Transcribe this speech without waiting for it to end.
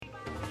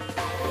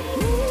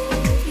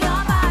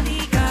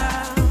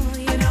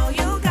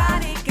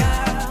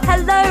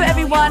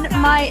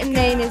everyone, my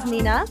name is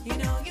Nina.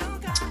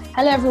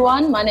 Hello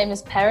everyone, my name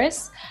is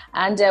Peris,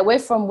 and we're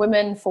from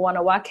Women for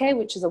Wanawake,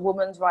 which is a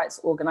women's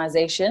rights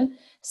organization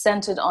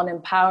centered on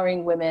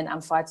empowering women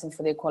and fighting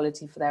for the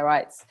equality for their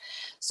rights.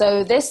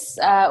 So this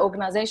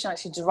organization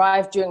actually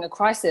derived during a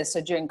crisis,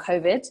 so during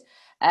COVID.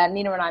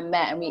 Nina and I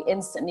met and we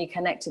instantly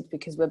connected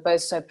because we're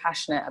both so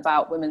passionate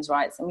about women's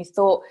rights, and we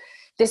thought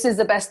this is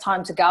the best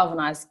time to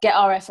galvanize, get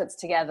our efforts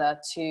together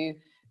to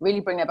really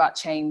bring about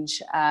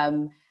change,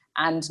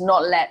 and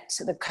not let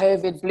the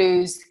COVID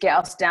blues get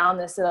us down.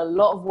 There's still a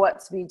lot of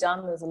work to be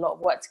done. There's a lot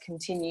of work to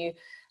continue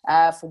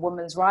for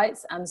women's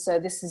rights. And so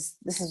this is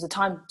the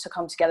time to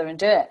come together and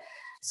do it.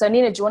 So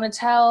Nina, do you want to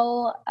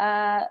tell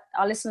our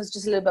listeners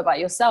just a little bit about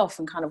yourself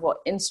and kind of what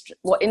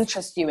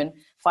interests you in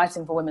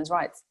fighting for women's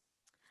rights?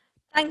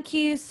 Thank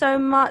you so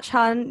much,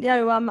 Han.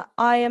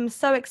 I am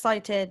so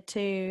excited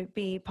to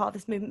be part of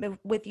this movement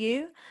with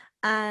you.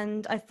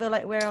 And I feel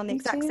like we're on the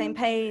exact same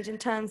page in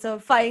terms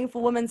of fighting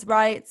for women's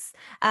rights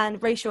and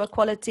racial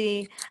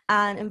equality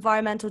and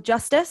environmental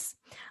justice.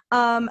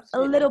 A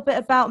little bit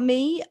about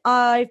me.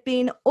 I've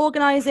been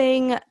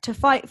organising to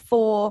fight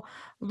for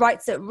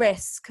rights at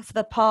risk for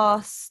the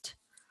past,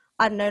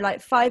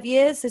 5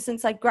 years. So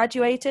since I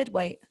graduated,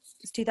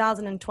 it's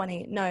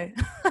 2020. No,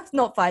 it's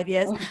not 5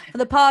 years. For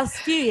the past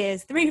few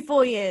years,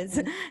 3-4 years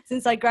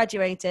since I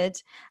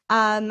graduated,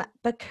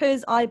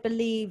 because I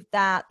believe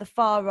that the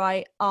far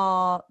right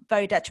are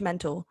very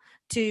detrimental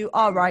to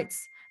our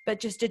rights,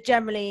 but just to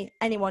generally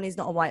anyone who's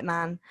not a white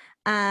man.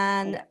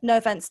 And no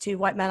offense to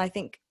white men, I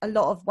think a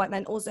lot of white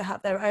men also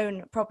have their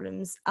own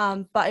problems,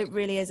 but it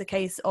really is a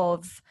case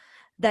of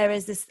there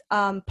is this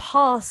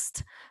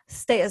past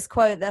status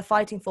quo that they're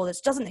fighting for that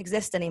doesn't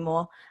exist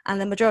anymore, and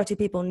the majority of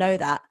people know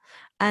that.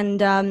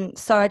 And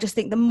so I just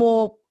think the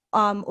more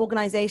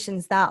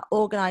organizations that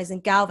organize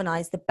and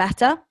galvanize, the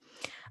better.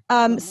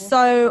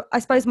 So I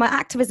suppose my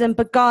activism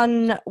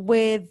begun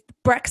with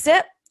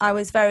Brexit. I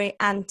was very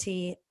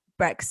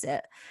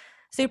anti-Brexit,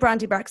 super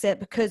anti-Brexit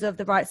because of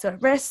the rights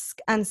at risk.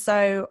 And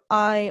so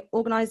I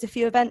organized a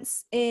few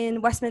events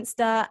in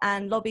Westminster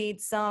and lobbied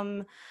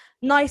some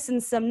nice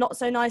and some not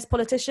so nice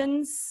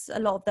politicians, a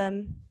lot of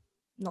them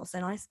not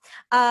so nice,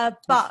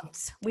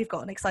 but we've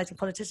got an exciting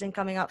politician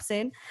coming up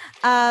soon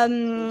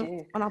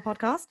on our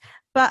podcast.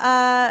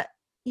 But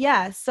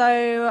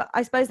so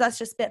I suppose that's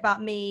just a bit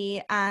about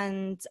me,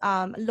 and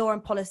law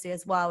and policy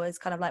as well is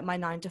kind of like my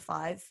 9 to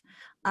 5,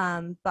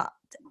 but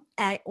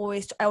I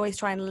always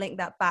try and link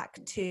that back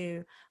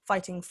to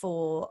fighting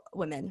for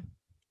women.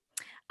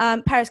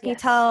 Peris, can you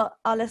tell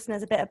our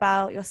listeners a bit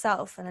about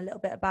yourself and a little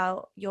bit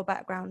about your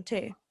background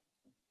too?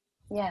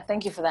 Yeah,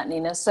 thank you for that,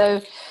 Nina.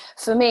 So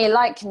for me,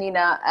 like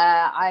Nina,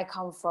 I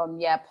come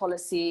from,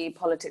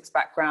 politics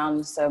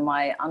background. So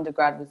my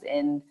undergrad was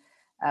in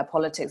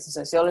politics and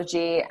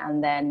sociology,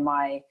 and then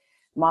my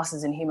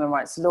master's in human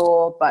rights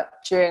law. But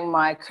during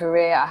my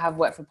career, I have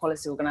worked for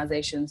policy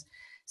organizations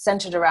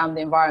centered around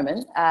the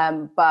environment.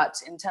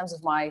 But in terms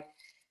of my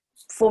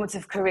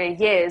formative career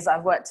years,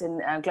 I've worked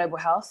in global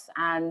health,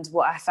 and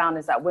what I found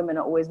is that women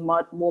are always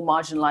more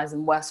marginalized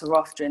and worse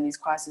off during these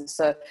crises.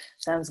 So in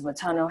terms of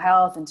maternal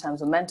health, in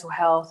terms of mental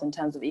health, in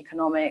terms of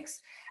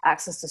economics,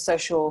 access to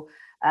social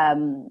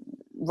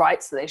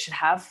rights that they should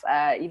have,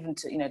 even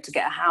to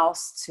get a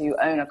house, to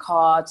own a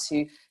car,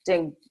 to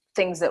doing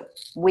things that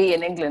we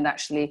in England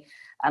actually,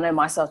 I know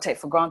myself, take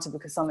for granted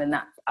because something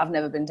that I've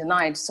never been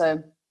denied.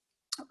 So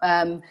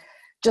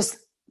just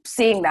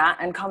seeing that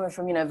and coming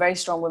from, very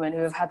strong women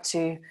who have had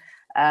to,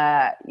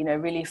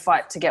 really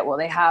fight to get what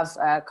they have,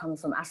 coming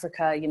from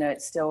Africa,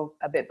 it's still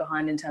a bit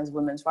behind in terms of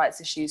women's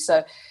rights issues.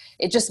 So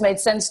it just made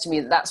sense to me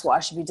that that's what I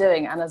should be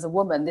doing. And as a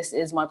woman, this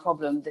is my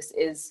problem. This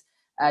is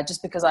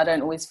just because I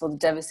don't always feel the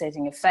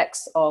devastating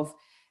effects of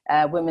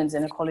women's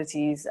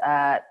inequalities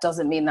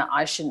doesn't mean that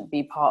I shouldn't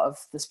be part of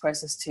this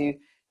process to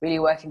really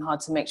working hard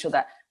to make sure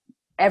that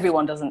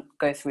everyone doesn't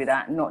go through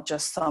that, not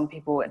just some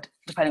people,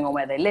 depending on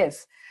where they live.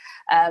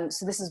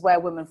 So this is where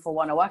Women for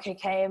Wanawake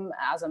came,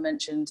 as I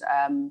mentioned,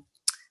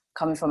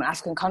 coming from an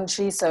African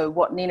country. So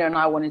what Nina and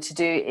I wanted to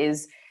do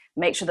is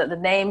make sure that the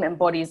name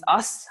embodies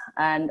us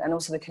and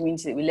also the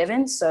community that we live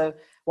in. So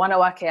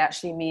Wanawake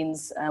actually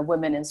means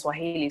women in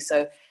Swahili.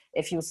 So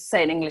if you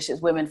say in English,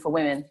 it's women for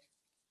women.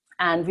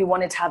 And we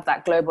wanted to have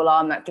that global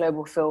arm, that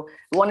global feel.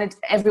 We wanted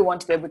everyone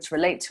to be able to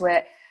relate to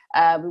it.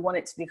 We want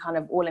it to be kind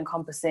of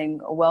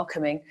all-encompassing or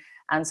welcoming.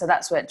 And so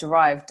that's where it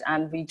derived.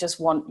 And we just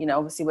want,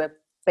 obviously we're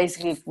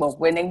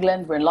in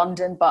England, we're in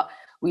London, but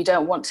we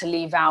don't want to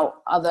leave out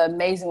other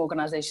amazing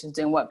organizations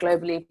doing work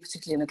globally,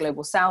 particularly in the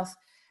global south.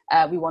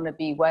 We want to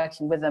be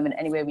working with them in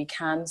any way we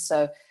can.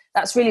 So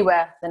that's really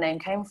where the name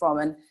came from.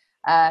 And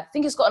I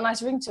think it's got a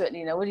nice ring to it,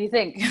 Nina. What do you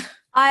think?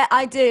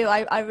 I do.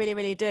 I really,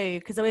 really do.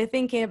 Because we were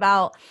thinking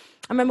about,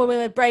 I remember when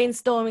we were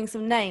brainstorming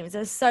some names,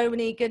 there's so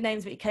many good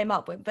names that you came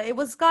up with, but it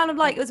was kind of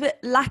like, it was a bit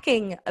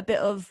lacking a bit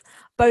of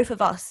both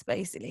of us,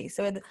 basically.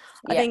 So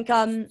I think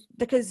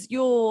because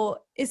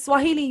is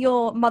Swahili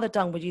your mother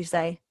tongue, would you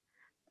say?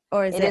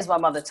 or is It is my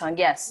mother tongue,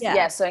 yes. Yeah.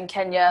 Yeah, so in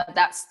Kenya,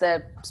 that's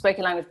the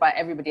spoken language by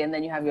everybody, and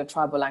then you have your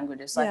tribal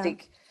languages. So I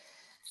think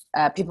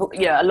people,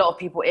 a lot of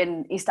people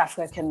in East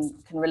Africa can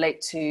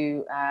relate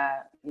to,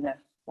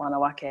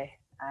 Wanawake.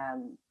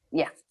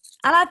 Yeah.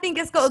 And I think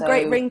it's got a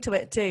great So, ring to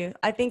it too.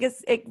 I think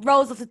it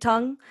rolls off the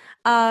tongue,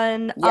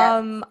 and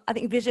yeah. I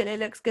think visually it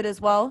looks good as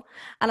well.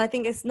 And I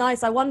think it's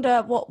nice. I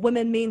wonder what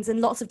women means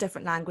in lots of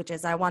different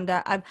languages.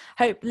 I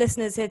hope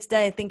listeners here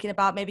today are thinking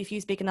about, maybe if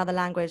you speak another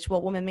language,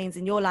 what woman means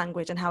in your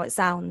language and how it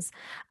sounds.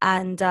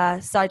 And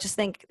so I just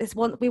think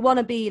we want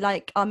to be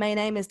like, our main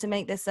aim is to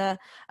make this a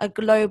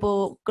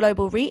global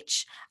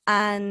reach,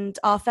 and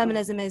our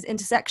feminism is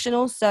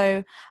intersectional.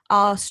 So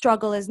our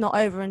struggle is not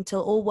over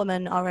until all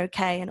women are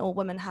okay and all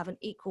women have an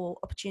equal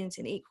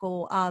opportunity, an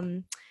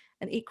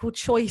equal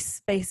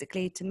choice,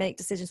 basically, to make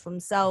decisions for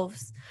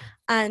themselves.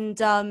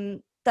 And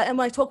and when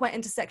I talk about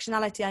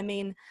intersectionality, I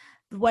mean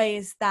the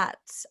ways that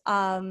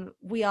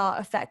we are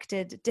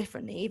affected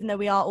differently. Even though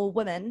we are all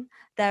women,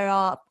 there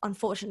are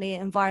unfortunately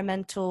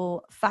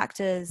environmental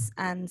factors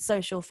and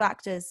social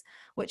factors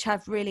which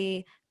have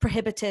really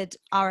prohibited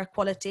our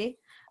equality.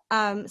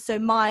 So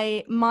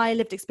my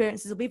lived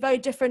experiences will be very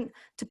different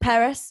to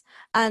Peris,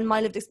 and my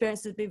lived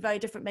experiences will be very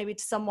different maybe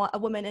to a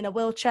woman in a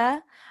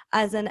wheelchair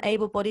as an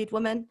able-bodied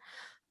woman.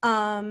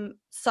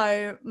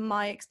 So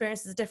my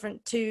experiences are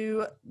different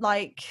to,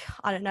 like,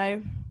 I don't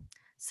know,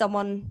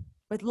 someone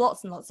with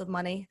lots and lots of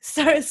money.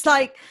 So it's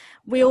like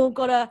we all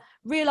gotta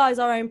realize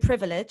our own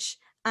privilege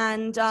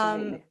and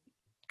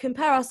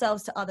compare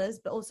ourselves to others,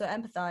 but also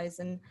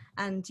empathize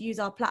and use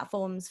our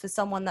platforms for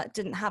someone that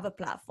didn't have a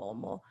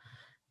platform or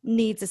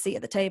needs a seat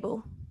at the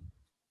table.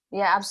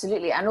 Yeah,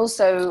 absolutely. And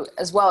also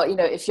as well,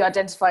 if you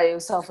identify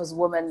yourself as a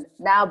woman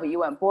now, but you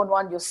weren't born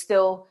one,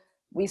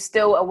 we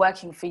still are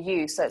working for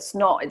you. So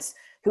it's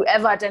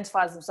whoever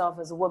identifies themselves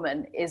as a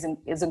woman is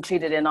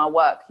included in our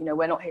work.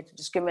 We're not here to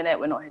discriminate.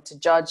 We're not here to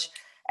judge.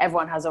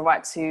 Everyone has a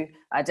right to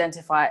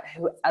identify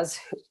as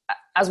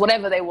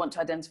whatever they want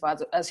to identify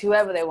as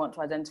whoever they want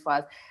to identify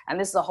as. And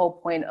this is the whole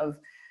point of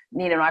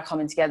Nina and I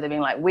coming together,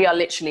 being like, we are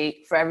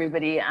literally for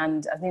everybody.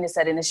 And as Nina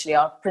said initially,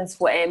 our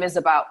principal aim is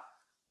about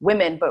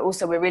women, but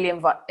also we're really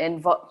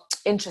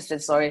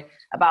interested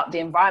about the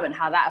environment,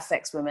 how that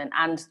affects women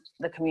and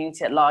the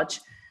community at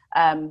large.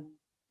 And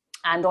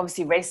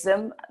obviously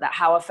racism, that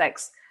how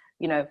affects,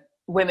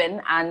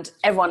 women and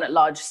everyone at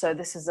large. So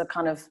this is a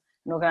kind of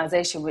an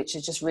organization which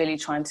is just really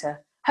trying to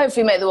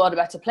hopefully make the world a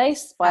better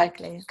place by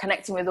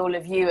connecting with all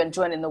of you and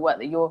joining the work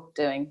that you're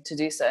doing to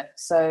do so.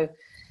 So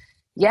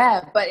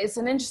yeah, but it's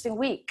an interesting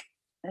week,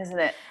 isn't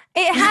it?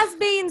 It has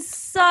been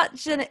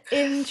such an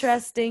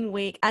interesting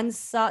week and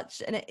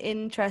such an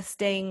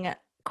interesting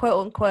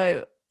quote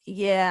unquote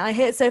year. I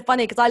hear it's so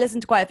funny because I listen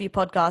to quite a few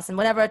podcasts, and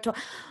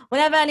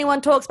whenever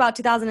anyone talks about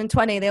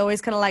 2020, they always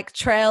kind of like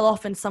trail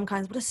off in some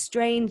kinds. What a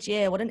strange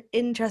year! What an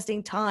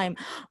interesting time!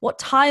 What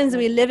times are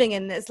we living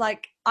in? It's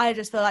like I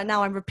just feel like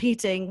now I'm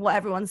repeating what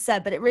everyone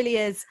said, but it really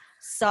is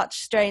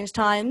such strange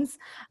times.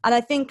 And I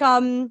think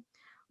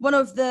one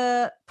of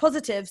the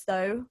positives,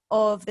 though,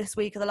 of this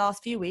week or the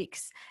last few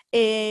weeks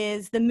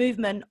is the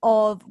movement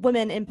of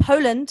women in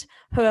Poland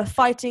who are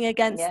fighting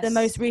against the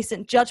most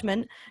recent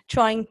judgment,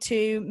 trying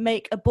to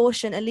make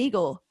abortion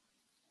illegal.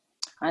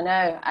 I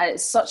know.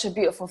 It's such a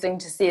beautiful thing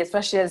to see,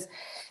 especially as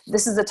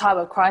this is a time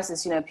of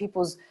crisis.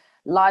 People's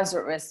lives are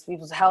at risk,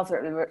 people's health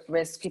are at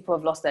risk, people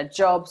have lost their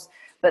jobs.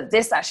 But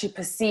this actually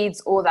precedes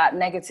all that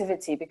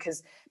negativity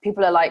because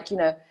people are like,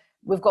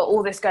 we've got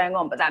all this going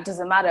on, but that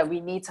doesn't matter. We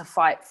need to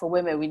fight for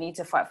women. We need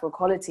to fight for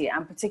equality,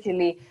 and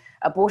particularly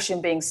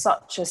abortion being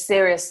such a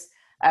serious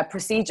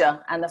procedure,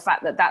 and the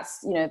fact that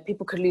that's,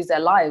 people could lose their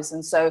lives.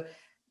 And so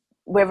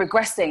we're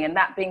regressing, and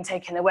that being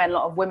taken away. And a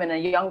lot of women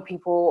and young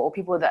people or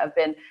people that have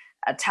been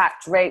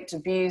attacked, raped,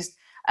 abused,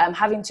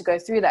 having to go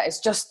through that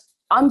is just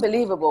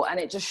unbelievable, and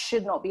it just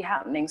should not be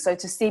happening. So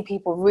to see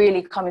people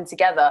really coming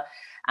together,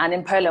 and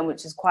in Poland,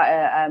 which is quite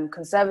a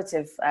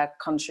conservative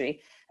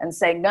country, and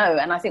saying no.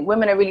 And I think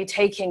women are really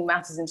taking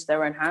matters into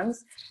their own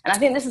hands. And I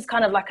think this is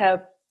kind of like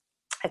a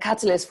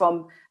catalyst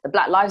from the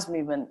Black Lives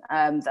Movement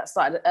that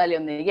started earlier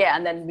in the year,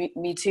 and then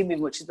Me Too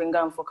movement, which has been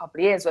going for a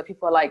couple of years, where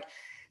people are like,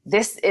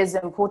 this is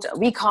important.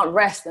 We can't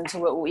rest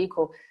until we're all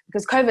equal,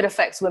 because COVID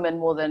affects women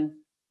more than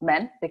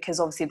men, because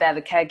obviously they're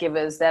the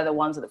caregivers, they're the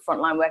ones at the front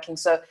line working.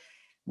 So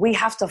we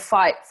have to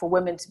fight for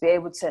women to be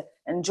able to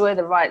enjoy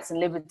the rights and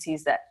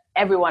liberties that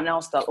everyone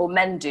else does, or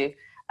men do.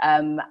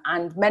 And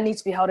men need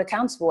to be held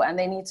accountable, and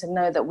they need to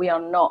know that we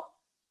are not,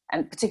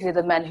 and particularly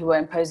the men who are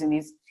imposing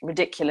these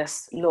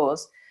ridiculous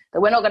laws, that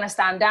we're not going to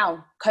stand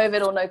down,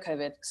 COVID or no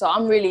COVID. So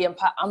I'm really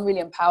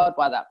empowered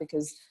by that,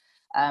 because,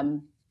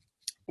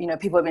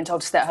 people have been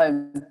told to stay at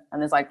home,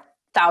 and there's like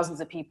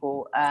thousands of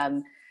people.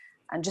 And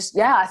just,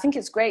 I think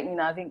it's great.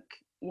 I think,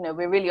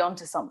 we're really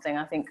onto something.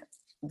 I think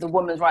the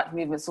women's rights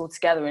movement's all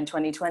together in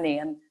 2020,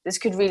 and this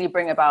could really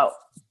bring about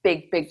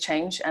big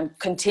change and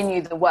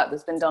continue the work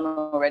that's been done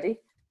already.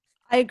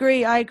 I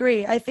agree.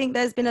 I think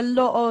there's been a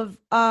lot of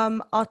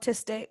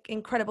artistic,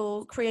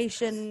 incredible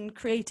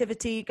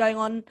creativity going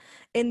on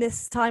in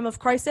this time of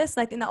crisis.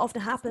 And I think that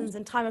often happens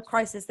in time of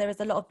crisis. There is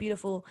a lot of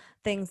beautiful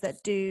things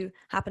that do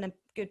happen, and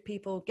good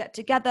people get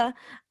together.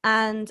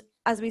 And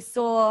as we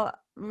saw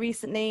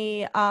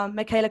recently,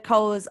 Michaela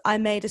Cole's "I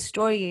May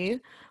Destroy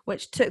You,"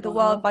 which took the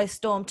world by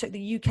storm, took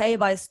the UK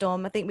by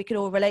storm. I think we could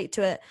all relate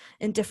to it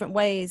in different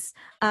ways,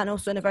 and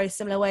also in a very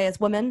similar way as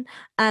women.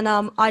 And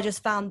I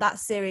just found that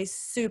series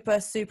super,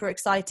 super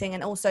exciting.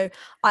 And also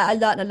I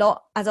learned a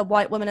lot as a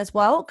white woman as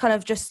well, kind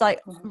of just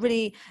like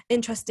really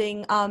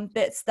interesting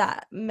bits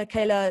that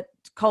Michaela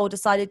Cole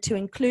decided to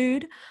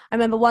include. I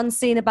remember one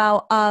scene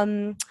about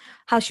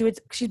how she'd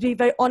be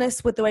very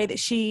honest with the way that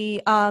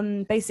she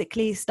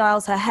basically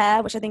styles her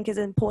hair, which I think is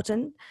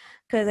important,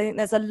 because I think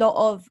there's a lot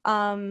of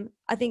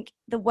I think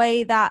the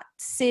way that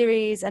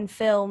series and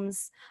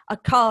films are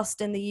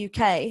cast in the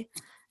UK,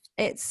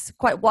 it's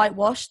quite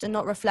whitewashed and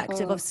not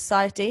reflective of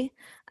society.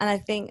 And I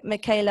think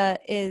Michaela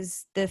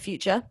is the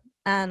future,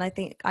 and I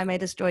think "I May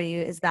Destroy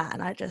You" is that.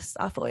 And I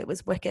thought it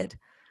was wicked.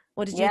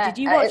 What did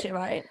you watch it,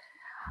 right?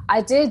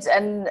 I did,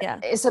 and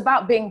it's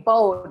about being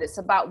bold. It's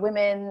about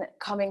women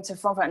coming to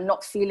front and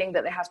not feeling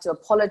that they have to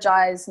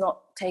apologize,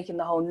 not taking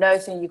the whole no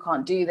thing, you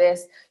can't do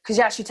this. Because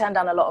she actually turned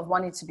down a lot of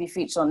money to be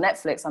featured on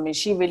Netflix. I mean,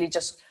 she really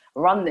just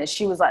run this.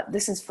 She was like,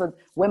 this is for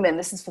women,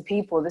 this is for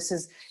people, this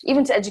is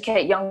even to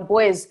educate young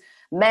boys,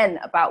 men,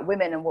 about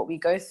women and what we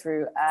go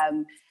through,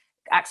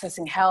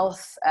 accessing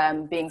health,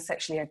 being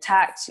sexually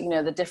attacked, you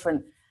know, the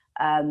different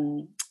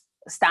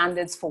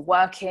standards for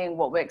working,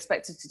 what we're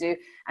expected to do.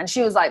 And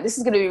she was like, this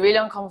is going to be really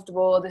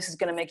uncomfortable, this is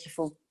going to make you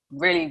feel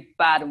really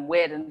bad and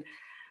weird and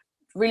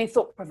really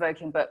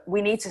thought-provoking, but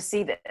we need to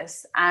see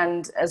this.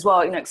 And as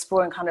well, you know,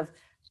 exploring kind of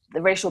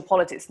the racial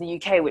politics in the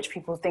UK, which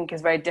people think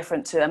is very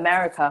different to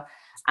America,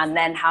 and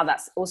then how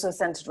that's also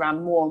centered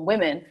around more on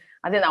women.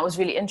 I think that was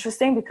really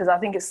interesting, because I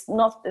think it's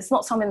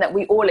not something that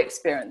we all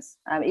experience.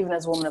 Even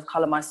as a woman of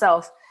color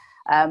myself,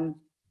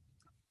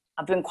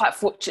 I've been quite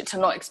fortunate to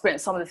not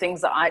experience some of the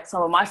things that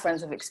some of my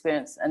friends have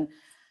experienced. And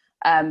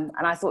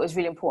I thought it was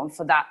really important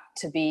for that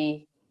to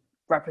be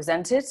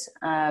represented.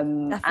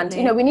 And,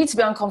 you know, we need to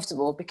be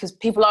uncomfortable because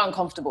people are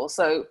uncomfortable.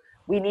 So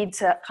we need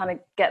to kind of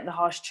get the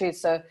harsh truth.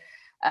 So,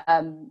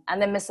 and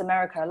then Miss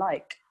America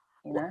alike,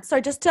 you know?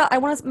 So I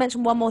want to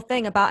mention one more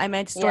thing about "I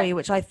May Destroy You,"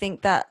 which I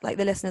think that like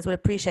the listeners would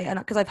appreciate. And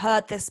because I've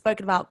heard this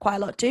spoken about quite a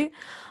lot too.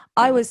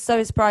 I was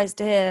so surprised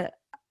to hear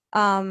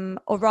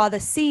or rather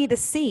see the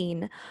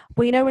scene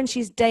where, you know, when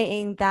she's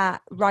dating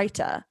that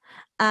writer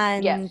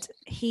and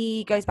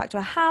he goes back to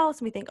her house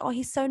and we think, oh,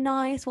 he's so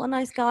nice, what a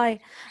nice guy.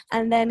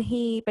 And then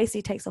he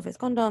basically takes off his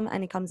condom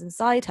and he comes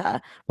inside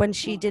her when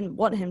she didn't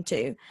want him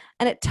to.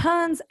 And it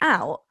turns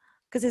out,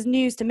 because it's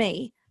news to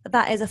me,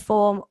 that is a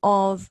form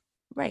of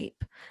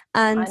rape.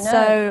 And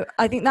so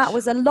I think that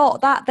was a lot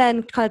that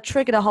then kind of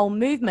triggered a whole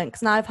movement,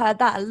 because now I've heard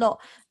that a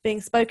lot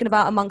being spoken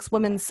about amongst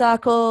women's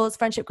circles,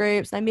 friendship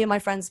groups, and me and my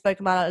friends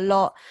spoken about it a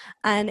lot,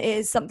 and it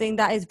is something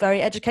that is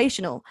very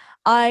educational.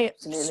 I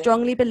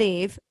strongly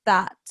believe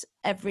that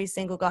every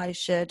single guy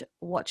should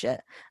watch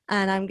it,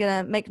 and I'm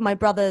gonna make my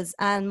brothers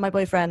and my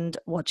boyfriend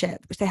watch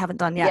it, which they haven't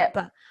done yet.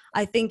 But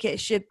I think it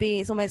should be,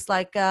 it's almost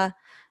like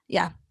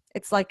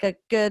it's like a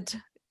good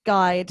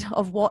guide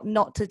of what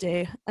not to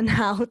do and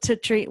how to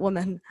treat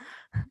women.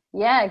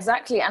 Yeah,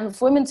 exactly. And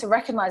for women to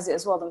recognize it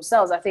as well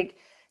themselves, I think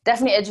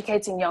definitely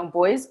educating young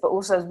boys, but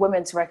also as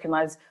women to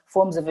recognize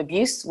forms of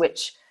abuse,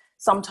 which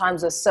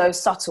sometimes are so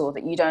subtle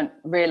that you don't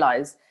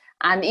realize.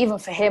 And even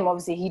for him,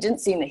 obviously, he didn't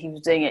seem that he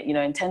was doing it, you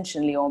know,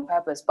 intentionally or on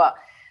purpose, but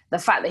the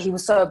fact that he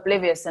was so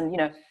oblivious, and, you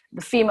know,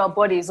 the female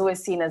body is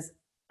always seen as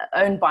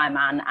owned by a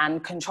man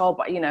and controlled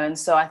by, you know, and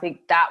so I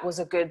think that was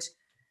a good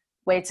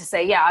way to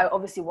say, yeah, I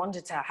obviously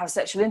wanted to have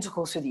sexual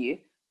intercourse with you,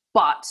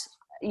 but,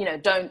 you know,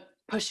 don't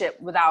push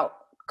it without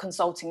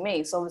consulting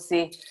me. So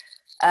obviously,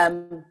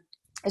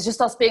 it's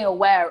just us being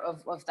aware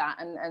of that.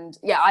 And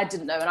yeah, I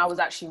didn't know. And I was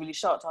actually really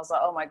shocked. I was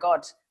like, oh my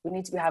God, we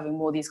need to be having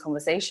more of these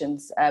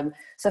conversations.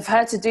 So for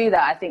her to do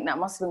that, I think that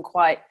must have been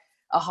quite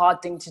a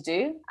hard thing to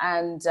do.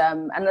 And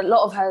a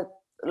lot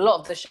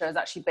of the show is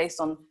actually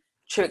based on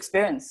true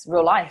experience,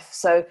 real life.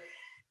 So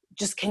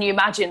just, can you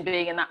imagine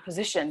being in that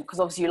position? Because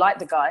obviously you like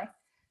the guy,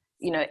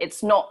 you know,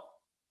 it's not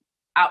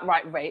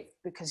outright rape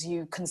because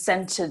you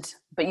consented,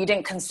 but you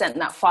didn't consent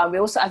that far. We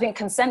also, I think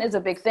consent is a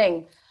big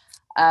thing.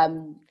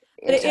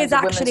 But it is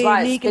actually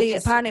legally,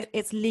 apparently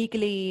it's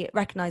legally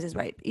recognized as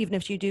rape, even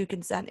if you do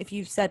consent. If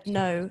you've said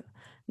no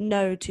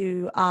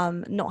to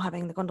not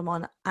having the condom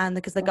on, and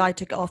because the guy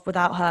took it off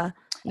without her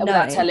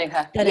without telling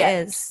her, then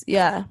it is.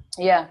 Yeah.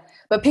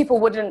 But people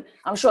wouldn't,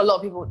 I'm sure a lot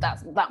of people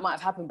that might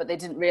have happened, but they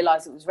didn't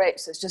realize it was rape.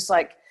 So it's just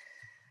like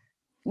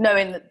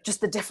knowing that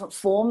just the different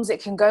forms it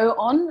can go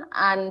on,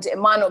 and it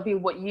might not be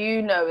what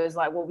you know is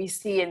like what we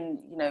see in,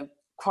 you know,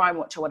 Crime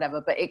Watch or whatever,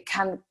 but it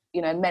can,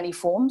 you know, in many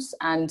forms,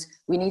 and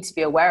we need to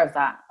be aware of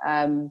that.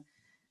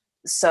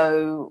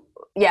 So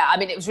yeah, I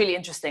mean, it was really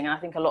interesting, and I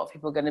think a lot of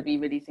people are going to be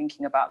really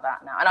thinking about that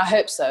now, and I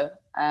hope so.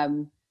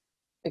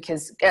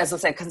 because, as I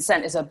said,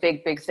 consent is a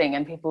big thing,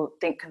 and people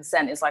think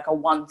consent is like a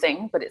one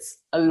thing, but it's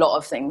a lot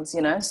of things,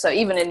 you know. So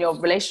even in your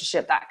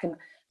relationship,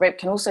 rape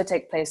can also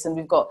take place, and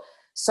we've got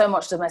so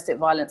much domestic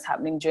violence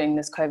happening during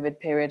this COVID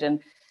period.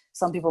 And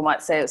some people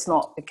might say it's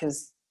not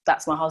because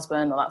that's my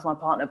husband or that's my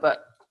partner,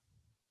 but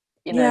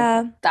you know,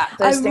 Yeah, that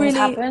those things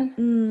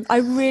happen. I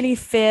really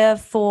fear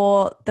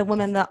for the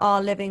women that are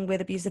living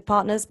with abusive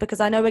partners, because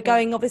I know we're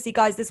going, obviously,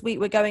 guys, this week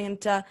we're going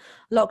into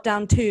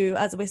lockdown 2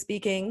 as we're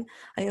speaking.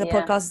 I think the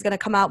podcast is going to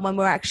come out when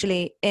we're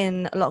actually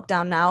in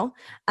lockdown now.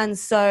 And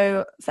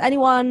so for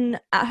anyone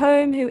at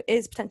home who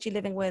is potentially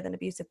living with an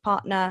abusive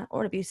partner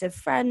or an abusive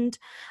friend,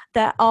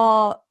 there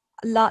are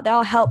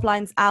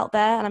helplines out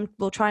there, and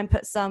we'll try and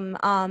put some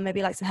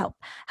maybe like some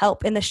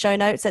help in the show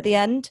notes at the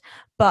end.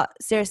 But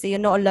seriously, you're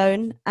not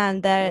alone,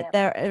 and there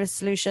are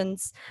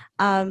solutions,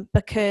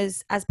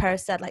 because, as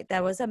Peris said, like,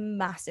 there was a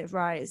massive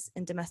rise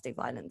in domestic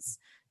violence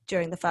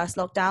during the first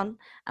lockdown,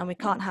 and we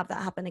can't have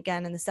that happen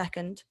again in the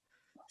second.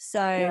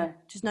 So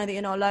just know that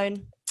you're not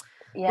alone.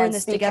 We're in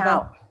this together.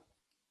 Out.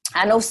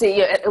 And also,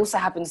 it also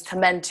happens to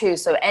men too.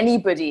 So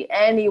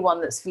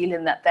anyone that's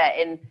feeling that they're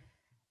in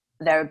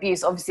their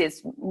abuse, obviously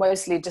it's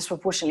mostly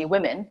disproportionately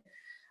women,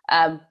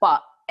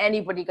 but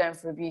anybody going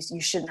through abuse,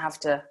 you shouldn't have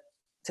to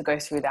go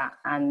through that.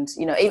 And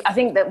you know, I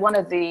think that one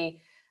of the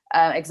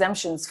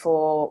exemptions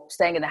for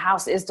staying in the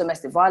house is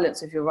domestic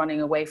violence if you're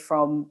running away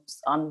from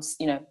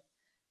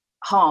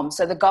harm.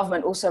 So the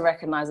government also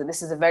recognise that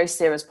this is a very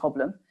serious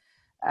problem.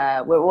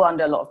 We're all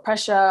under a lot of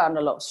pressure,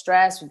 under a lot of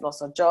stress. We've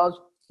lost our jobs,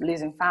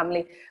 losing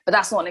family, but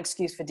that's not an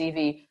excuse for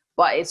DV.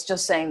 But it's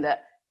just saying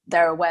that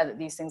they're aware that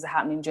these things are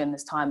happening during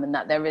this time, and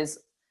that there is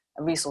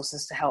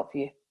resources to help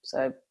you.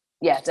 So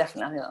yeah,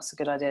 definitely, I think that's a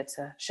good idea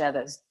to share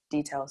those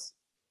details.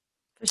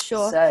 For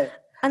sure.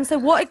 So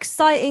what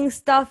exciting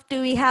stuff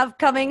do we have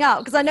coming up?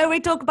 Because I know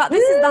we talk about,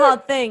 this is the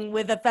hard thing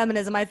with the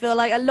feminism. I feel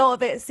like a lot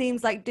of it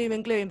seems like doom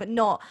and gloom, but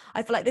not.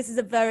 I feel like this is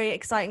a very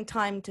exciting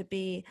time to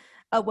be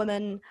a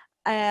woman,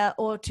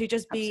 or to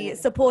just be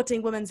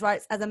supporting women's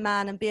rights as a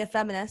man and be a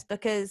feminist,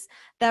 because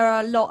there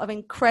are a lot of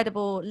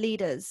incredible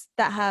leaders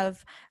that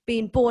have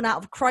been born out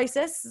of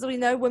crisis. As we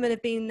know, women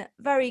have been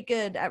very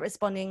good at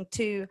responding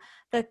to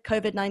the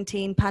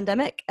COVID-19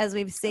 pandemic, as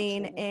we've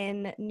seen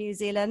in New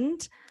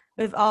Zealand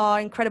with our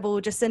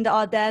incredible Jacinda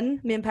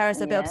Ardern. Me and Peris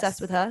are a bit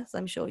obsessed with her, so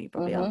I'm sure you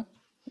probably are.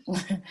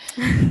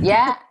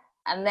 Yeah,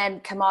 and then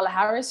Kamala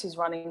Harris, who's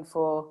running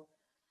for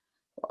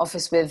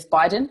office with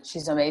Biden.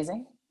 She's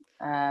amazing.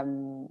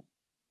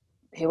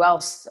 Who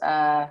else?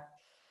 The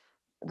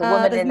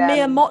woman in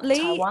Mia Motley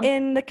Taiwan.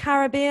 in the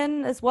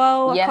Caribbean as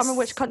well. Yes. I can't remember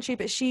which country,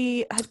 but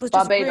she was just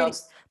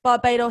Barbados.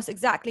 Barbados,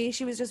 exactly.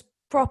 She was just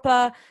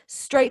proper,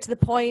 straight to the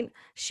point.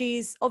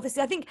 She's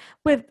obviously, I think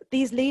with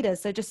these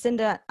leaders, so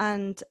Jacinda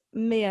and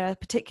Mia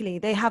particularly,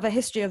 they have a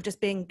history of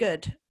just being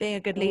a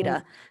good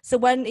leader. So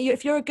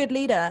if you're a good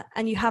leader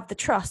and you have the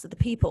trust of the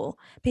people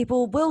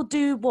will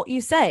do what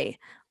you say.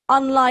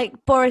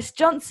 Unlike Boris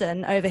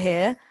Johnson over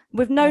here,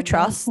 with no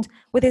trust,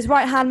 with his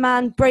right-hand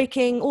man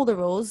breaking all the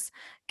rules,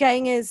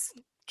 getting his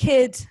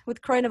kid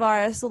with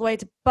coronavirus all the way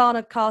to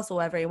Barnard Castle,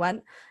 wherever he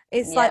went.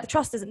 It's like the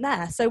trust isn't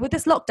there. So with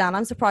this lockdown,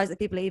 I'm surprised that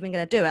people are even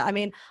going to do it. I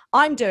mean,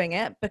 I'm doing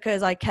it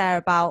because I care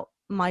about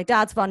my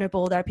dad's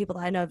vulnerable. There are people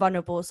that I know are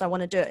vulnerable, so I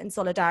want to do it in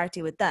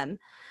solidarity with them,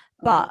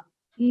 but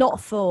not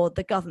for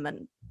the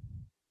government.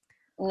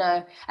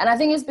 No. And I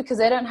think it's because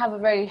they don't have a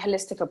very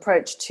holistic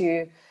approach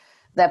to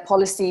their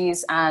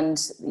policies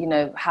and, you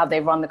know, how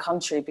they run the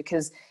country,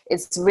 because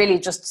it's really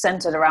just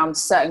centered around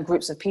certain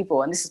groups of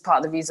people. And this is part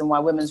of the reason why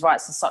women's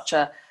rights are such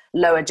a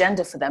low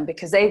agenda for them,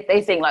 because they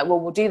think like, well,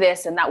 we'll do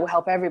this and that will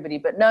help everybody.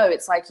 But no,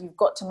 it's like, you've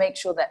got to make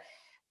sure that,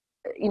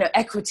 you know,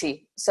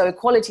 equity. So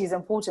equality is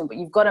important, but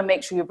you've got to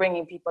make sure you're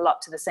bringing people up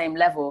to the same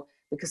level,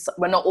 because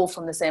we're not all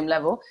from the same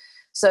level.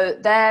 So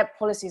their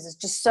policies is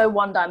just so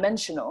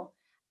one-dimensional,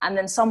 and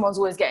then someone's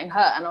always getting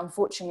hurt. And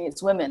unfortunately,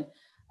 it's women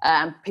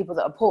and people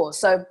that are poor.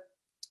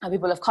 And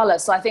people of color.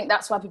 So I think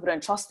that's why people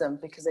don't trust them,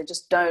 because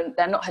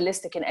they're not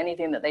holistic in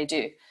anything that they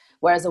do.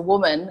 Whereas a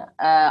woman,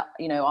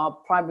 you know, our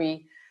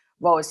primary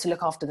role is to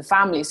look after the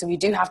family. So we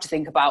do have to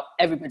think about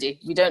everybody.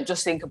 We don't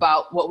just think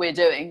about what we're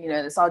doing. You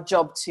know, it's our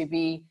job to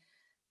be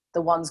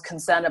the ones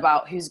concerned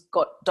about who's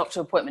got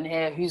doctor appointment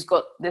here, who's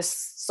got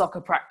this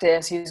soccer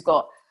practice, who's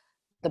got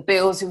the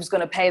bills, who's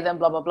going to pay them,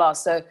 blah, blah, blah.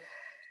 So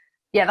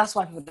yeah, that's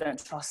why people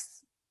don't trust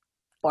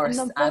Boris.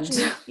 And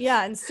unfortunately,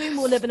 and soon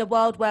we'll live in a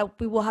world where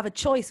we will have a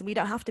choice and we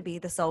don't have to be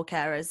the sole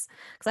carers.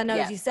 Because I know,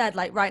 as you said,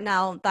 like right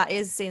now, that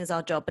is seen as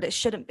our job, but it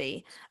shouldn't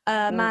be.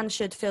 A man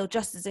should feel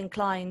just as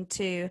inclined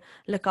to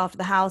look after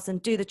the house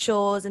and do the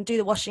chores and do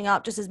the washing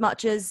up just as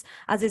much as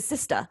his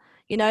sister,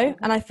 you know?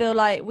 And I feel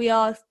like we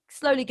are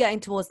slowly getting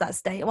towards that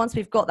state. Once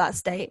we've got that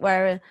state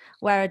where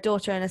a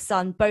daughter and a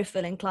son both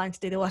feel inclined to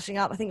do the washing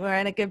up, I think we're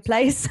in a good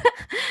place.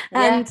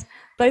 And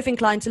both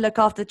inclined to look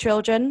after the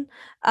children.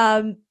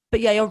 But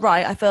yeah, you're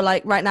right. I feel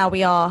like right now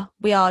we are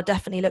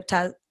definitely looked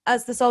at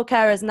as the sole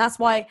carers. And that's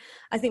why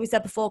I think we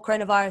said before,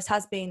 coronavirus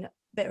has been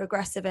bit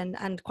regressive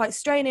and quite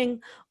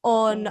straining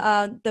on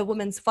the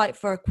women's fight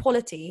for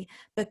equality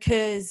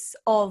because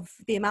of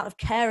the amount of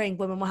caring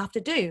women will have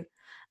to do.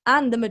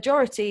 And the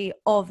majority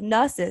of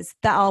nurses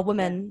that are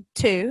women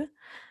too,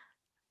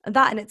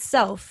 that in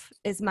itself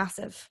is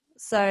massive.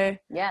 So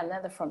yeah, and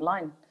they're the front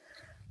line,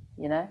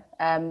 you know.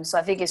 So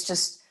I think it's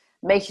just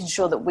making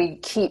sure that we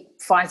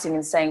keep fighting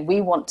and saying we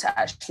want to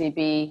actually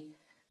be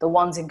the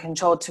ones in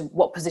control to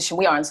what position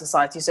we are in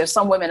society. So if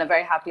some women are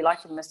very happy,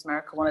 like in Miss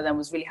America, one of them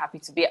was really happy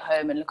to be at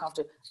home and look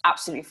after,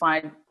 absolutely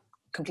fine,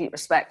 complete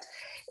respect.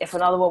 If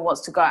another one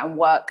wants to go out and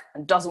work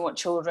and doesn't want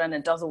children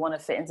and doesn't want to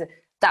fit into,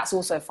 that's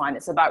also fine.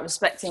 It's about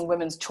respecting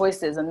women's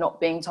choices and not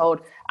being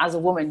told as a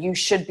woman, you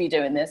should be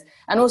doing this.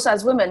 And also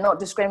as women, not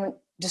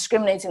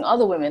discriminating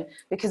other women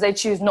because they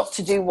choose not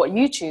to do what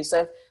you choose.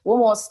 So if a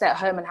woman wants to stay at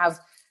home and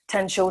have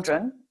 10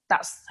 children,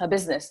 that's her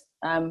business.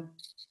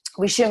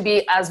 We shouldn't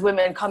be, as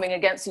women, coming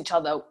against each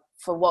other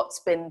for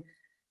what's been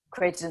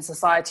created in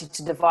society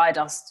to divide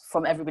us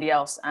from everybody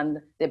else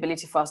and the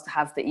ability for us to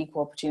have the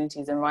equal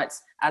opportunities and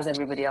rights as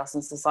everybody else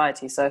in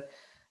society. So,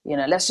 you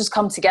know, let's just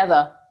come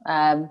together.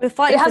 We're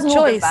fighting for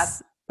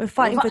choice. We're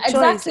fighting for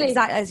choice,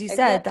 exactly as you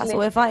said. That's what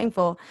we're fighting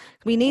for.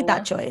 We need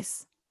that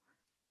choice.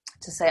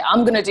 To say,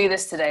 I'm going to do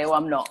this today or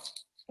I'm not,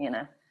 you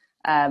know.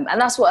 And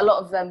that's what a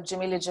lot of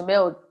Jamila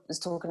Jamil is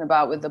talking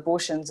about with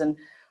abortions and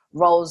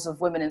roles of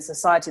women in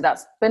society.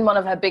 That's been one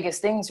of her biggest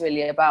things,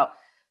 really, about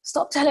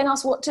stop telling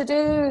us what to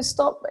do,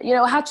 stop, you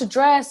know, how to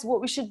dress,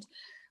 what we should,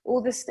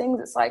 all these things.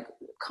 It's like,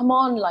 come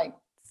on, like,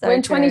 so we're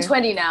in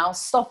 2020 now,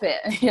 stop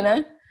it, you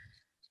know.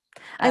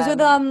 And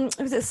with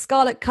was it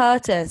Scarlett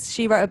Curtis?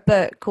 She wrote a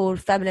book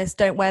called "Feminists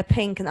Don't Wear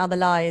Pink and Other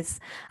Lies,"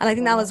 and I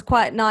think that was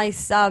quite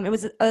nice. It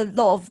was a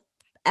lot of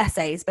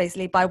essays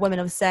basically by women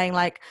of saying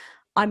like,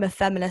 I'm a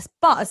feminist,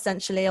 but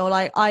essentially, or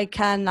like I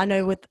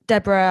know with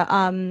Deborah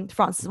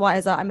Francis White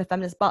is I'm a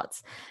feminist,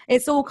 but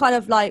it's all kind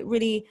of like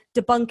really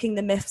debunking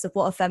the myths of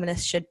what a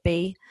feminist should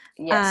be.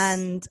 Yes.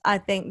 And I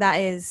think that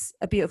is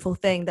a beautiful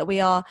thing, that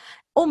we are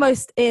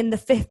almost in the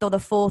fifth or the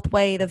fourth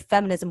wave of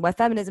feminism, where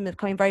feminism is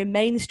becoming very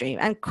mainstream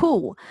and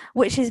cool,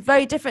 which is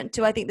very different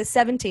to, I think, the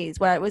 70s,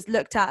 where it was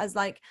looked at as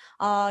like,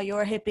 oh,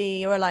 you're a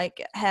hippie, you're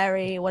like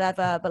hairy,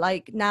 whatever. But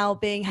like now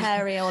being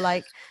hairy or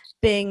like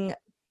being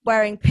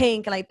wearing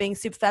pink and like being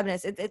super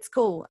feminist, it's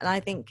cool, and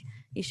I think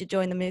you should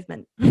join the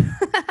movement.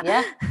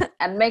 Yeah,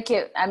 and make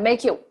it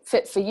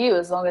fit for you,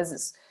 as long as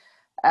it's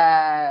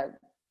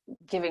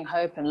giving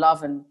hope and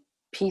love and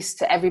peace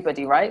to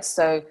everybody, right?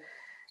 So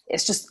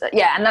it's just,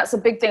 yeah, and that's a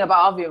big thing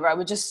about our view, right?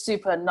 We're just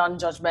super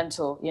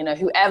non-judgmental. You know,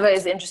 whoever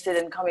is interested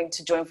in coming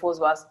to join forces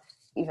with us,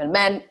 even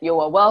men, you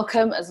are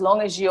welcome, as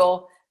long as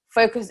your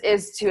focus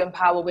is to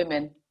empower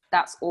women.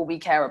 That's all we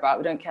care about.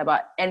 We don't care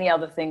about any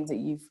other things that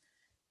you've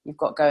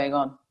got going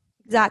on.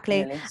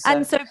 Exactly. Really.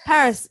 And so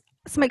Peris,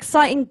 some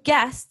exciting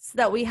guests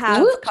that we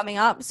have coming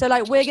up. So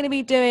like we're going to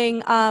be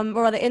doing or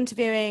rather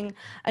interviewing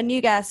a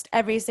new guest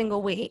every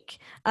single week,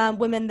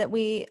 women that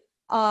we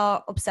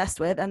are obsessed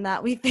with and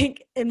that we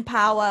think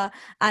empower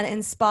and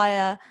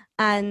inspire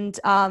and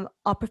are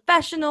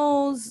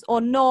professionals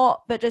or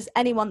not, but just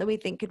anyone that we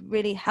think could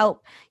really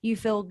help you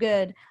feel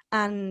good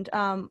and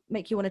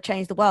make you want to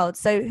change the world.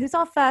 So who's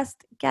our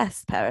first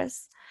guest,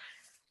 Peris?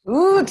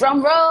 Ooh,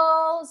 drum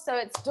roll. So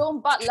it's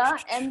Dawn Butler,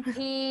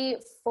 MP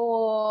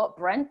for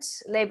Brent,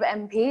 Labour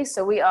MP.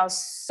 So we are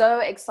so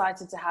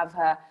excited to have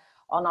her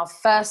on our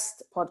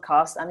first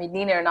podcast. I mean,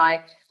 Nina and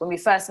I, when we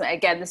first met,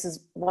 again, this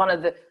is one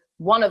of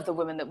the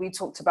women that we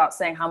talked about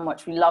saying how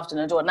much we loved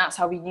and adored. And that's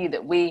how we knew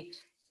that we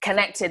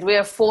connected. We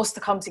are forced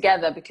to come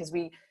together because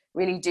we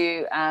really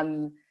do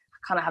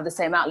kind of have the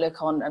same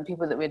outlook on and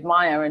people that we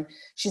admire. And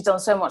she's done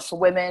so much for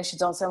women. She's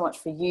done so much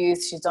for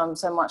youth. She's done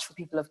so much for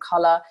people of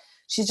colour.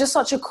 She's just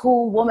such a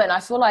cool woman. I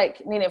feel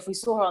like, Nina, if we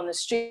saw her on the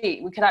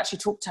street, we could actually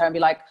talk to her and be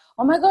like,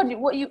 oh my God,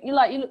 what you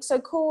like, you look so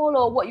cool,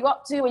 or what you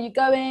up to, where you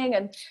going?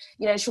 And,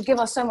 you know, she'll give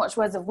us so much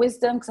words of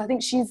wisdom, because I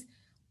think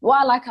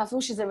what I like her, I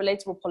feel she's a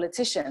relatable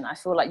politician. I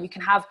feel like you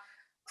can have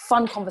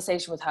fun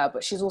conversation with her,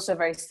 but she's also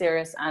very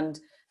serious and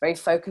very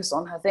focused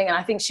on her thing. And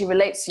I think she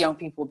relates to young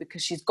people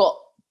because she's got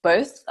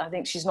both. I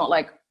think she's not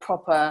like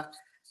proper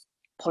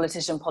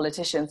politician.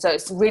 So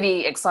it's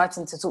really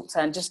exciting to talk to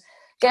her and just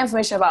get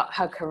information about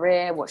her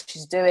career, what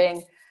she's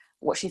doing,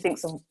 what she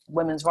thinks of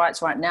women's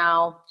rights right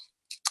now,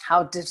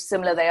 how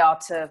dissimilar they are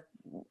to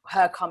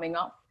her coming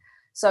up.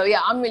 So yeah,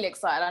 I'm really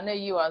excited. I know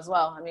you are as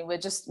well. I mean, we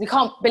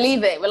can't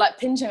believe it. We're like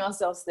pinching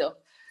ourselves still.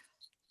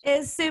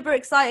 It's super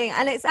exciting.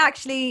 And it's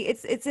actually,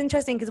 it's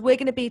interesting because we're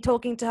going to be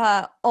talking to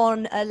her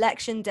on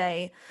election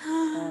day.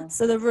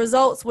 So the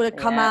results will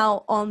come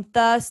out on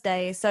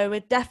Thursday. So we're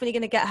definitely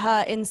going to get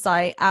her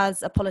insight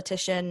as a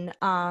politician,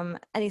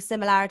 any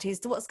similarities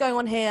to what's going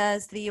on here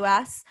as the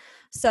US.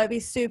 So it'd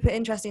be super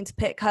interesting to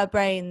pick her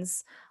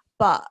brains.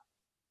 But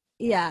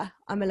yeah,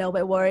 I'm a little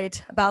bit worried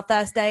about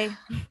Thursday.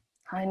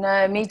 I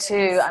know, me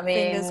too. I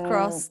mean, fingers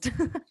crossed.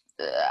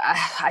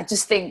 I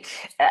just think,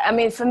 I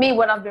mean, for me,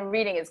 what I've been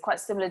reading is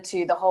quite similar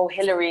to the whole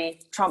Hillary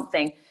Trump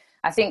thing.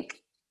 I think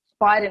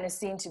Biden is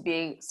seen to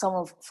be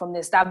someone from the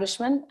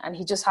establishment, and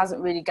he just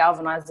hasn't really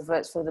galvanized the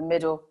votes for the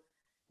middle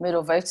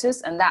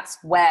voters, and that's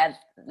where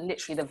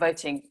literally the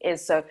voting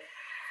is. So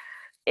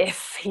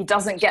if he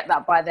doesn't get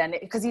that by then,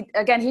 because he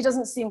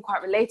doesn't seem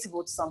quite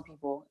relatable to some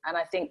people, and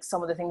I think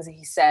some of the things that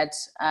he said,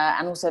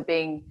 and also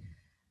being,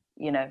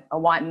 a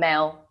white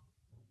male,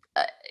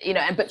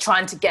 but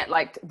trying to get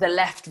like the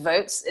left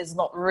votes is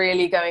not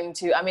really going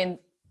to. I mean,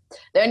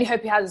 the only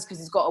hope he has is because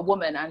he's got a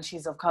woman and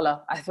she's of color.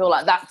 I feel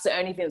like that's the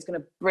only thing that's going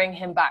to bring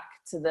him back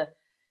to the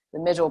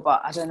middle.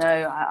 But I don't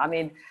know. I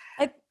mean,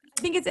 I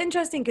think it's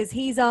interesting because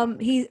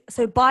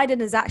so Biden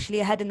is actually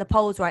ahead in the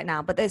polls right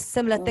now, but there's a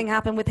similar thing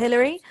happened with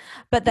Hillary,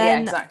 but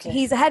then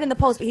he's ahead in the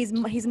polls, but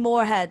he's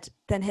more ahead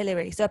than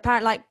Hillary. So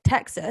apparently, like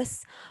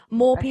Texas,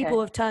 more people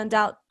have turned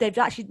out.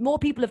 More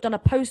people have done a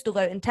postal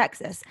vote in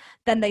Texas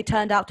than they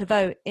turned out to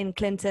vote in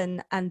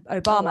Clinton and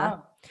Obama. Oh,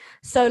 wow.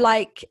 So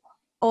like.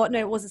 Or no,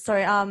 it wasn't,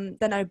 sorry,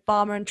 then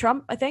Obama and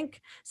Trump, I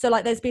think. So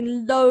like there's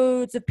been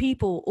loads of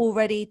people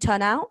already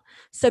turn out.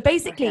 So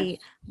basically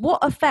what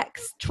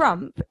affects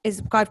Trump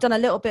is, I've done a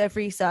little bit of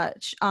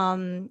research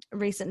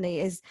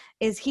recently, is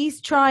he's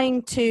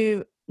trying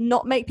to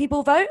not make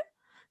people vote.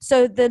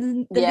 So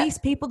the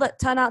least people that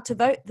turn out to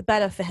vote, the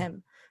better for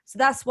him. So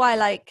that's why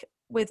like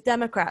with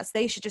Democrats,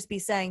 they should just be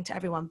saying to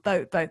everyone,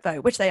 vote, vote,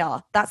 vote, which they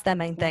are. That's their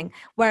main thing.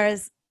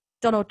 Whereas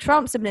Donald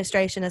Trump's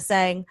administration is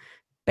saying,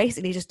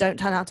 basically just don't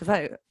turn out to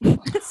vote.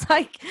 It's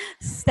like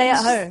stay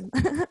at home.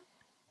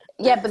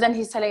 Yeah, but then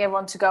he's telling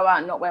everyone to go out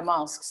and not wear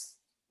masks.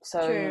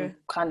 So True.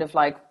 Kind of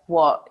like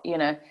what,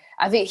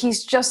 I think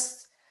he's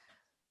just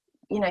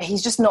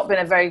not been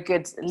a very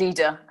good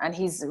leader, and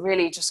he's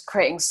really just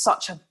creating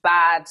such a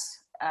bad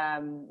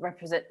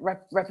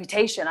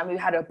reputation. I mean, we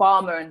had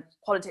Obama, and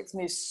politics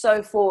moves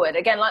so forward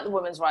again, like the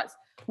women's rights,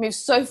 moves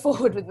so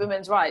forward with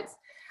women's rights,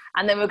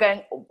 and then we're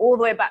going all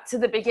the way back to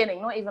the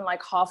beginning, not even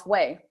like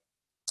halfway.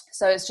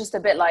 So it's just a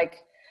bit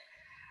like,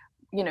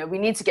 we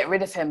need to get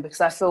rid of him,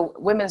 because I feel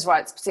women's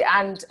rights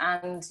and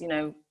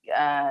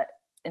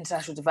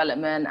international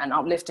development and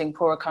uplifting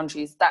poorer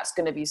countries, that's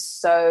going to be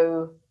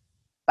so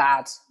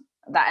bad.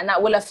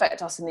 That will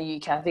affect us in the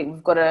UK. I think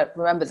we've got to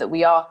remember that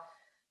we are,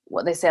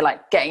 what they say,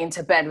 like getting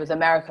into bed with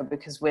America,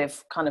 because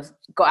we've kind of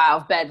got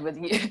out of bed with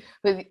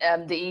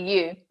the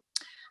EU.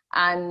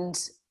 And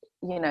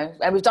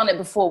and we've done it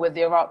before with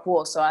the Iraq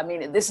war. So, I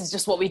mean, this is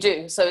just what we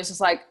do. So it's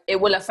just like, it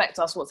will affect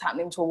us, what's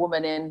happening to a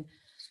woman in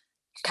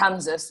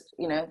Kansas.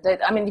 You can't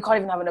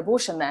even have an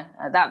abortion there.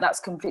 That's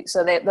complete.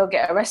 So they'll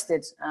get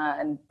arrested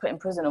and put in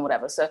prison or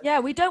whatever. So yeah,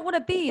 we don't want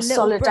to be little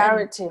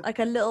solidarity, Britain, like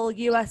a little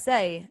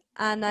USA.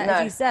 And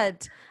as you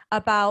said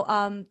about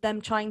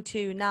them trying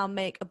to now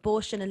make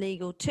abortion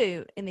illegal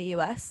too in the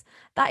US,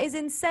 that is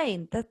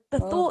insane. The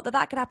thought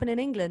that could happen in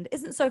England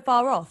isn't so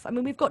far off. I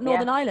mean, we've got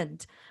Northern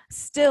Ireland,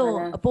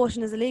 still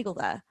abortion is illegal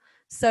there.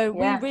 So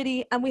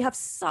we have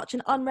such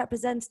an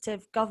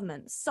unrepresentative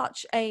government,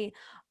 such a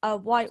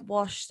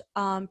whitewashed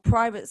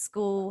private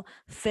school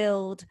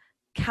filled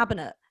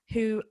cabinet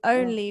who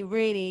only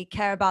really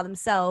care about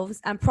themselves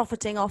and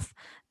profiting off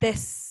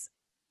this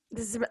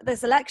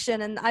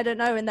election, and I don't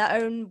know, in their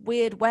own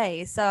weird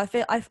way. So I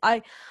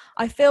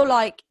feel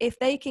like if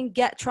they can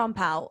get Trump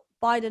out,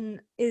 Biden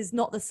is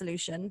not the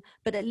solution,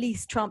 but at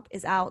least Trump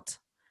is out,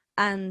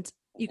 and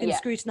you can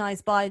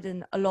scrutinize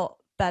Biden a lot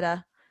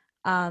better,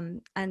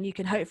 and you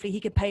can hopefully he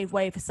could pave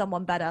way for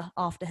someone better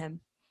after him.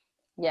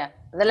 Yeah,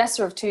 the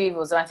lesser of two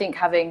evils, and I think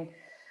having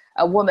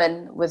a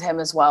woman with him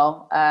as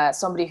well,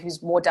 somebody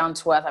who's more down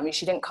to earth. I mean,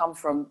 she didn't come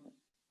from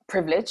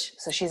privilege,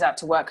 so she's had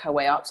to work her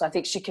way up. So I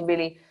think she can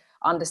really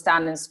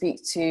understand and speak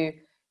to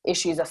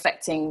issues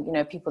affecting,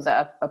 people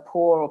that are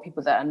poor, or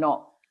people that are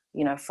not,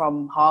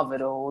 from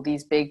Harvard or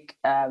these big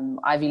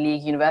Ivy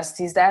League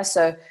universities there.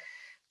 So,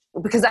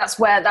 because that's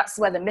where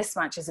the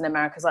mismatch is in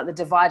America, is like the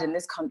divide in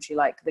this country,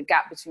 like the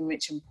gap between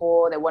rich and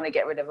poor. They want to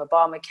get rid of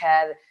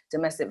Obamacare, the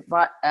Domestic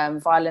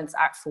Violence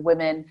Act for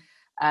women,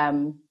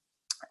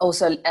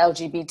 also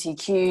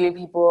LGBTQ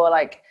people,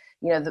 like,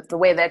 the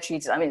way they're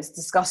treated. I mean, it's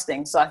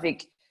disgusting. So I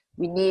think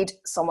we need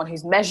someone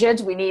who's measured.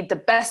 We need the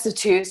best of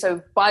two.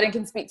 So Biden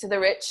can speak to the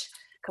rich,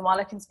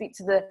 Kamala can speak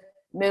to the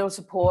middle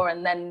to poor,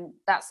 and then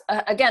that's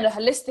again a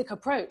holistic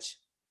approach.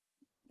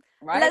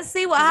 Right? Let's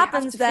see what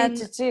happens then.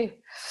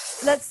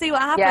 Let's see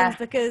what happens,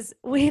 because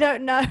we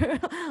don't know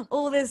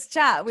all this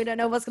chat. We don't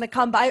know what's going to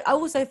come. But I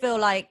also feel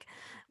like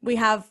we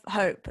have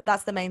hope.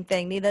 That's the main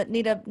thing. Neither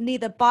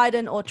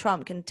Biden or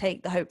Trump can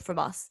take the hope from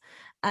us,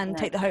 and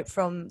take the hope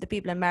from the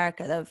people in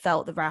America that have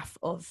felt the wrath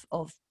of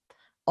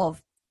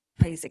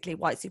basically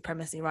white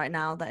supremacy right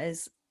now. That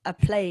is a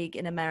plague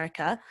in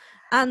America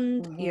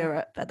and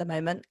Europe at the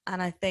moment.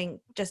 And I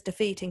think just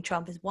defeating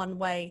Trump is one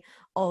way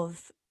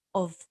of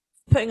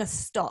putting a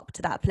stop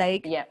to that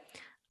plague. Yeah.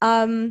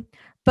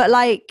 But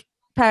like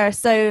Peris,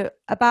 so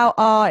about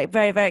our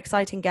very, very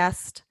exciting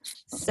guest.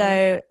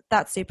 So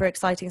that's super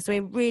exciting. So we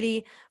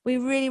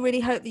really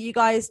hope that you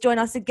guys join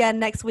us again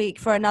next week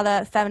for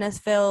another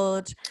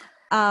feminist-filled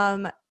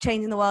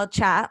Changing the World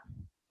chat.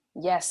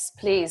 Yes,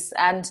 please.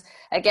 And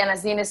again,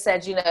 as Nina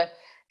said,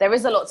 there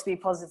is a lot to be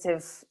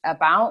positive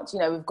about. You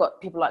know, we've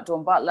got people like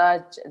Dawn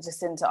Butler,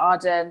 Jacinta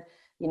Ardern,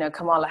 you know,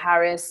 Kamala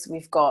Harris.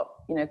 We've got,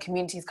 you know,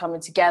 communities coming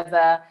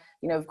together.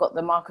 You know, we've got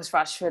the Marcus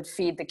Rashford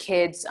Feed the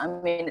Kids. I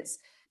mean,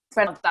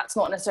 that's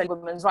not necessarily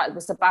women's rights.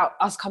 It's about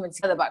us coming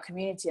together, about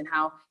community, and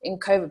how in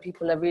COVID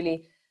people are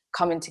really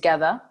coming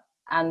together.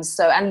 And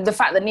the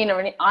fact that Nina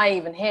and I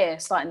even here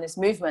starting this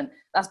movement,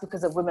 that's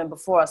because of women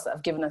before us that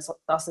have given us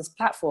this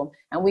platform.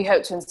 And we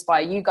hope to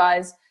inspire you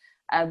guys,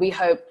 and we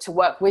hope to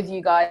work with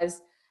you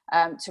guys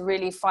to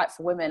really fight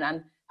for women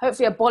and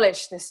hopefully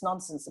abolish this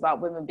nonsense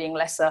about women being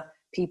lesser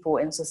people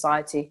in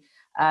society.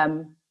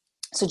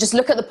 So just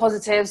look at the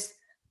positives,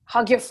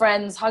 hug your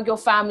friends, hug your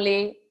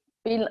family,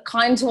 be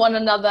kind to one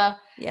another.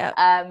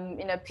 Yeah.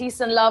 You know, peace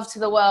and love to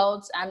the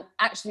world. And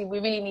actually, we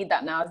really need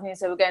that now.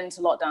 So we're going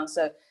into lockdown.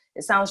 So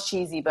it sounds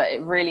cheesy, but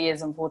it really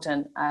is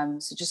important.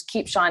 So just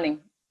keep shining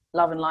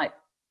love and light.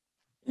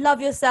 Love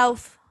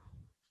yourself.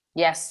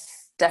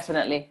 Yes,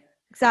 definitely.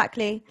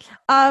 Exactly.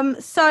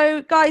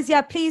 So guys,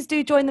 yeah, please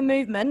do join the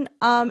movement.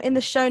 In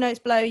the show notes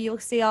below, you'll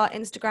see our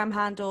Instagram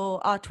handle,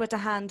 our Twitter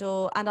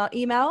handle, and our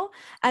email.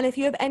 And if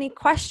you have any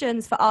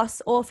questions for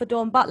us or for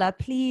Dawn Butler,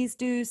 please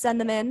do send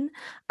them in,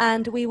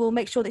 and we will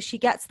make sure that she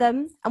gets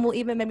them. And we'll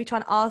even maybe try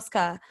and ask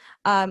her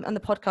on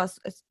the podcast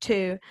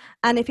too.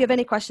 And if you have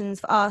any questions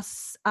for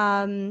us,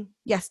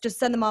 yes, just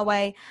send them our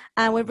way.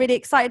 And we're really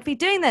excited to be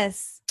doing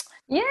this.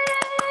 Yay!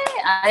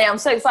 I'm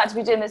so excited to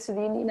be doing this with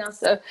you, Nina.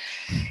 So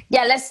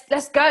yeah,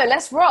 let's go.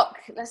 Let's rock.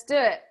 Let's do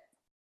it.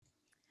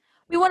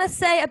 We want to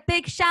say a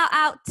big shout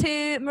out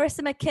to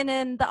Marissa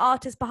McKinnon, the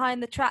artist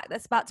behind the track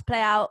that's about to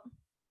play out.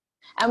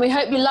 And we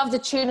hope you love the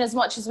tune as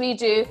much as we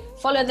do.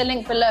 Follow the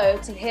link below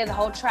to hear the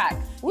whole track.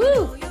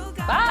 Woo!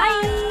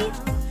 Bye!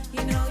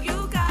 You know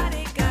you got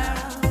it,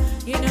 girl.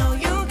 You know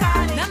you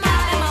got it. No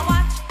matter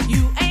what,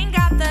 you ain't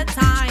got the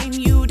time.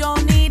 You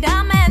don't need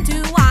a man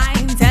to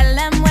whine. Tell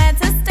them where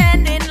to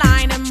stand in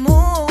line and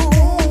move.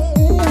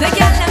 They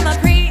get them a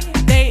pre,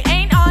 they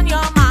ain't on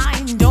your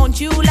mind. Don't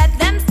you let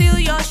them steal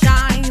your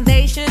shine.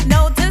 They should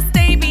know to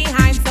stay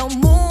behind, so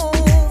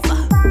move.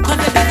 Cause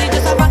they're busy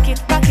just a rock it.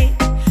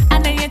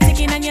 And then you're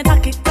ticking and you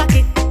tuck it.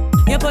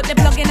 You put the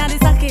plug in and the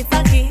socket.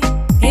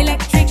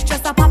 Electric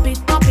just a pop it.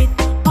 Girl,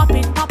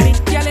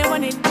 you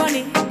run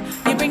it.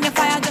 You bring the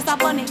fire just a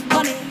burn it.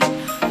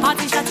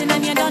 Party shotting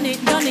and you done it.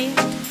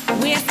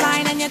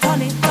 Waistline and you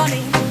turn it.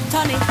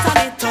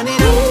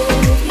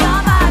 Move your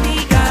body,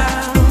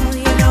 girl.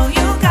 You know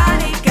you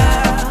got it,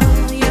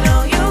 girl. You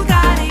know you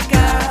got it,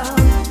 girl.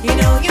 You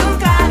know you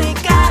got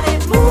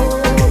it.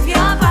 Move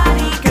your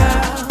body,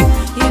 girl.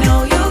 You know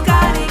you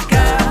got it,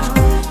 girl.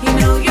 You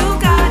know you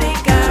got it,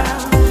 girl.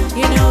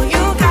 You know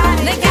you got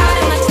it. They got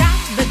in the chat,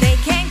 but they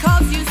can't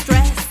cause you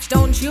stress.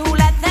 Don't you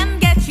let them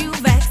get you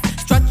vexed.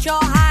 Strut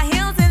your high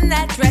heels in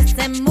that dress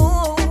and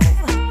move.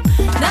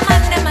 The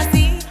man them I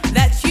see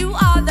that you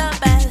are the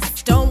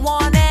best. Don't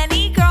want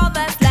any girl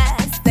that's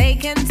less. They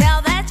can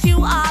tell that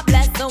you are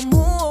blessed, so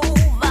move.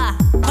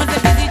 Cause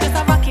they're busy just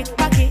a rock it.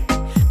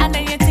 And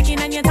then you're ticking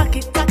and you tuck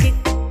it.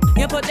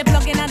 You put the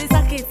plug in and the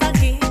socket.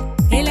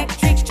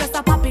 Electric just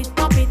a pop it.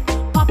 Girl,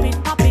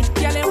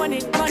 you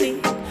run it.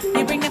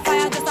 You bring the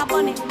fire just a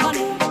burn it.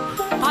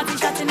 Party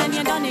shotting and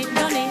you done it.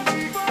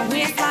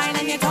 Waistline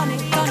and you turn it.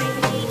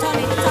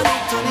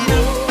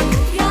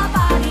 Move your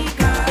body,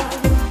 girl.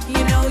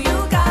 You know you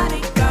got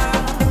it, girl.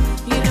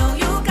 You know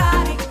you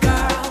got it,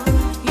 girl.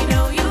 You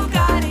know you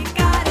got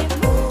it.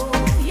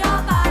 Move your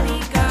body,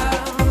 girl.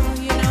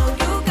 You know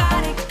you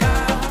got it,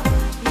 girl.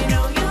 You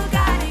know you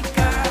got it,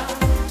 girl.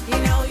 You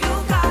know you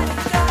got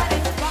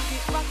it. Rock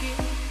it.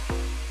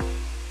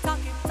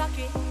 Tuck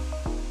it.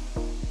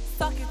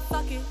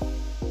 Suck it.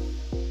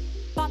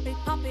 Pop it.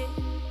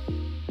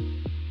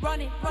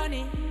 Run it. Bun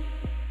it.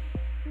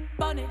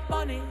 Done it.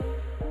 Turn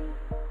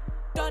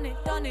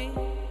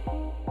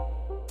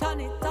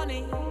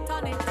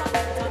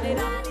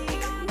it.